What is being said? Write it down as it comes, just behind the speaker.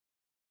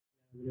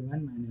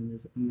Everyone, my name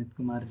is Amit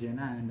Kumar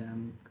Jaina and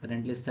I'm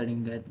currently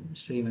studying at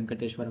Sri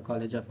Venkateshwara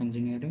College of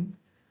Engineering.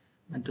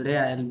 And today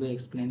I will be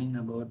explaining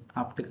about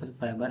optical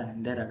fiber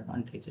and their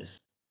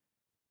advantages.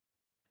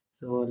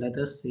 So let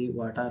us see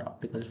what are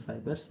optical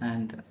fibers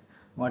and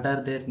what are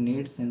their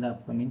needs in the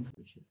upcoming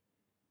future.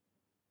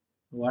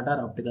 What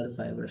are optical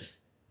fibers?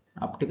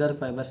 Optical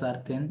fibers are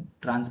thin,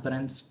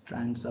 transparent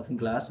strands of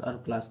glass or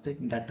plastic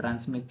that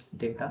transmits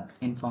data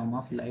in form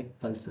of light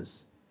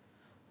pulses.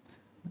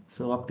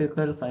 So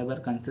optical fiber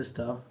consists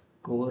of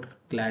core,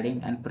 cladding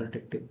and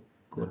protective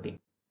coating.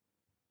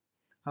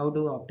 How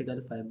do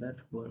optical fiber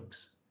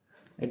works?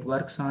 It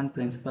works on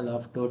principle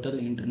of total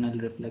internal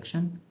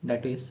reflection,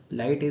 that is,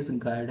 light is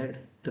guided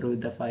through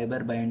the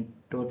fiber by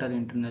total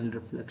internal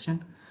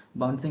reflection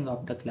bouncing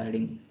off the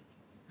cladding.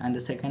 And the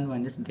second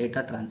one is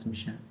data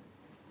transmission.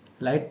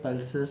 Light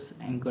pulses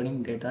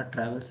encoding data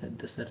travels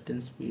at a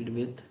certain speed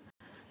with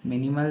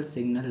minimal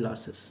signal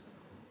losses.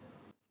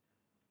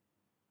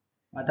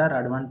 What are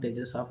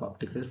advantages of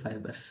optical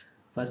fibers?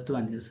 First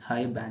one is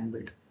high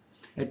bandwidth.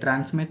 It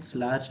transmits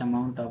large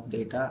amount of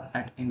data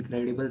at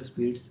incredible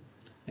speeds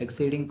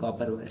exceeding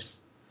copper wires.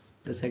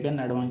 The second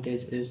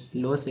advantage is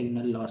low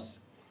signal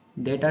loss.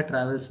 Data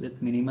travels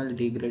with minimal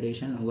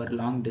degradation over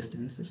long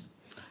distances,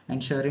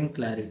 ensuring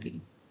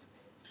clarity.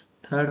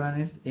 Third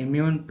one is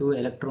immune to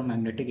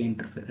electromagnetic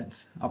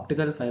interference.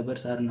 Optical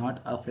fibers are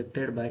not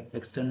affected by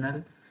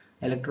external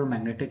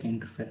electromagnetic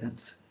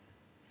interference.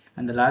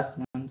 And the last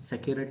one,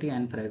 security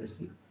and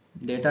privacy.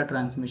 Data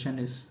transmission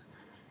is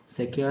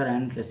secure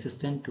and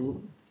resistant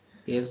to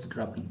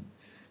eavesdropping.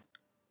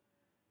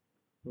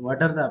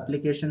 What are the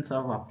applications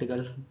of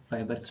optical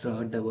fibers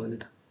throughout the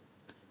world?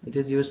 It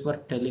is used for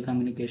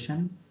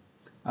telecommunication.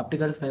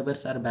 Optical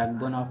fibers are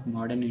backbone of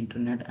modern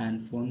internet and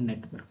phone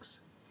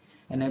networks,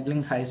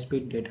 enabling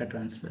high-speed data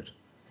transfer.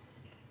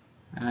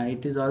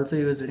 It is also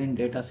used in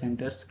data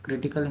centers,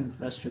 critical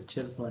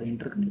infrastructure for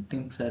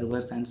interconnecting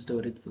servers and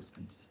storage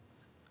systems.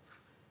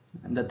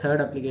 And the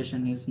third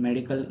application is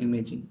medical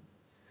imaging,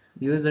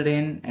 used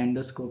in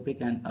endoscopic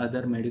and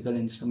other medical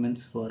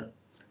instruments for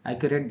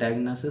accurate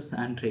diagnosis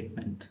and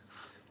treatment.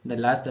 The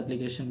last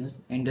application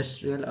is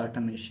industrial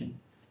automation.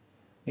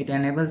 It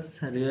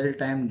enables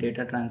real-time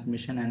data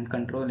transmission and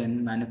control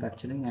in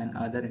manufacturing and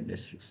other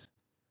industries.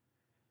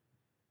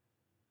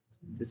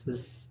 This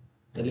is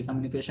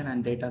telecommunication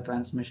and data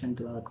transmission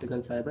to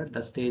optical fiber.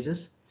 The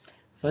stages: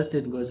 first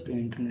it goes to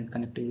internet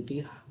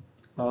connectivity,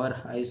 power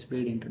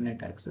high-speed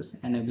internet access,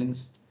 enabling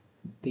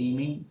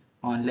streaming,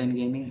 online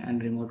gaming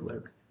and remote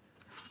work.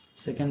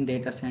 Second,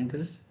 data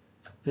centers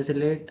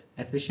facilitate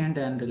efficient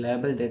and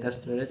reliable data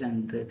storage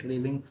and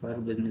retrieving for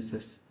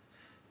businesses.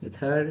 The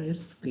third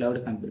is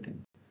cloud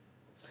computing.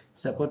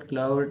 Support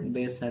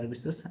cloud-based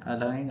services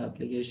allowing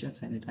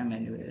applications anytime,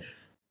 anywhere.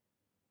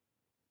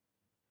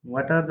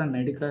 What are the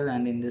medical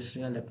and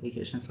industrial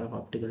applications of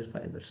optical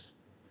fibers?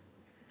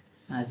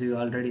 As we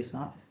already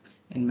saw,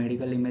 in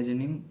medical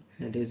imaging,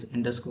 that is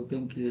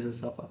endoscopic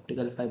uses of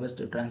optical fibers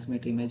to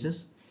transmit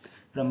images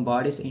from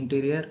body's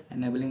interior,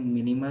 enabling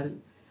minimal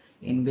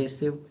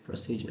invasive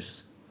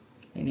procedures.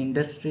 In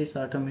industries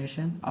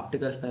automation,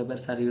 optical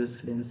fibers are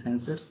used in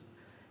sensors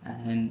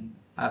and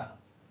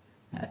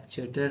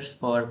actuators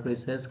for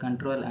precise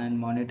control and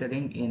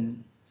monitoring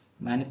in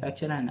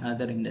manufacture and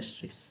other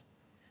industries.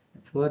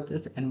 Fourth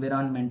is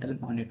environmental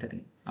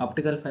monitoring.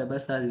 Optical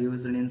fibers are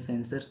used in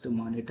sensors to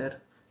monitor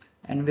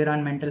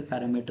environmental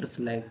parameters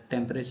like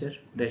temperature,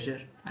 pressure,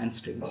 and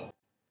strain.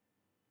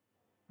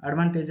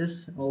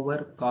 Advantages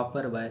over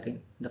copper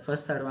wiring. The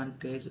first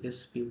advantage is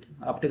speed.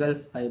 Optical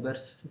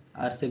fibers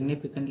are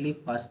significantly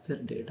faster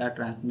data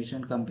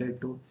transmission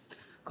compared to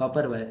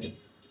copper wiring.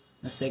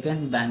 The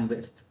second,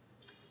 bandwidth.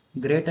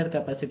 Greater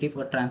capacity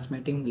for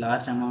transmitting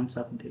large amounts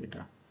of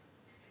data.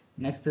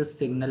 Next is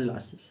signal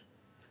losses.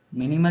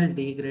 Minimal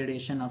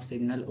degradation of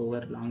signal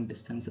over long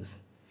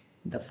distances.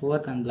 The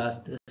fourth and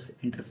last is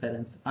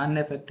interference,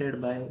 unaffected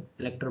by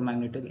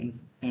electromagnetic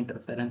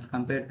interference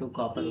compared to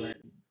copper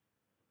wiring.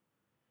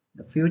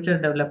 The future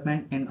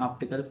development in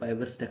optical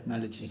fibers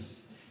technology.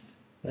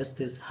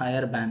 First is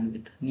higher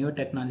bandwidth. New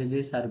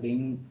technologies are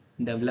being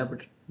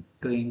developed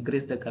to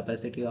increase the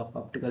capacity of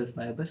optical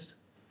fibers.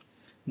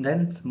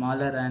 Then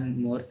smaller and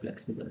more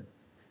flexible.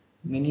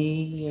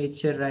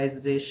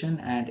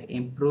 Miniaturization and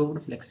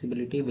improved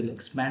flexibility will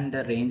expand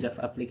the range of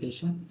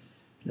application.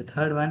 The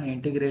third one,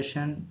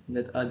 integration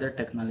with other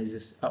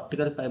technologies.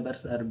 Optical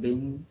fibers are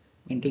being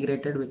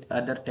integrated with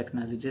other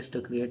technologies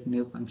to create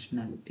new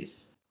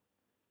functionalities.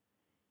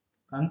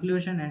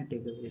 Conclusion and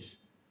takeaways.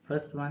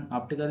 First one,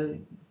 optical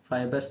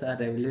fibers are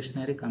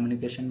revolutionary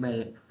communication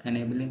by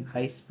enabling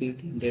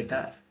high-speed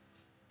data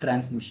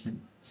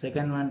transmission.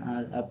 Second one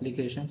are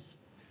applications.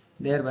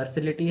 Their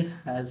versatility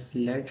has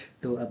led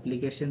to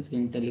applications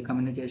in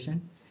telecommunication,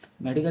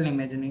 medical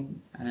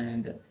imaging,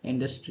 and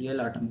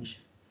industrial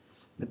automation.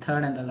 The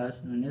third and the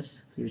last one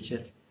is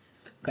future.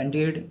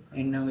 Continued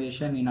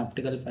innovation in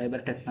optical fiber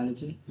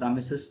technology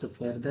promises to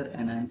further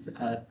enhance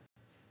our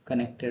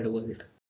connected world.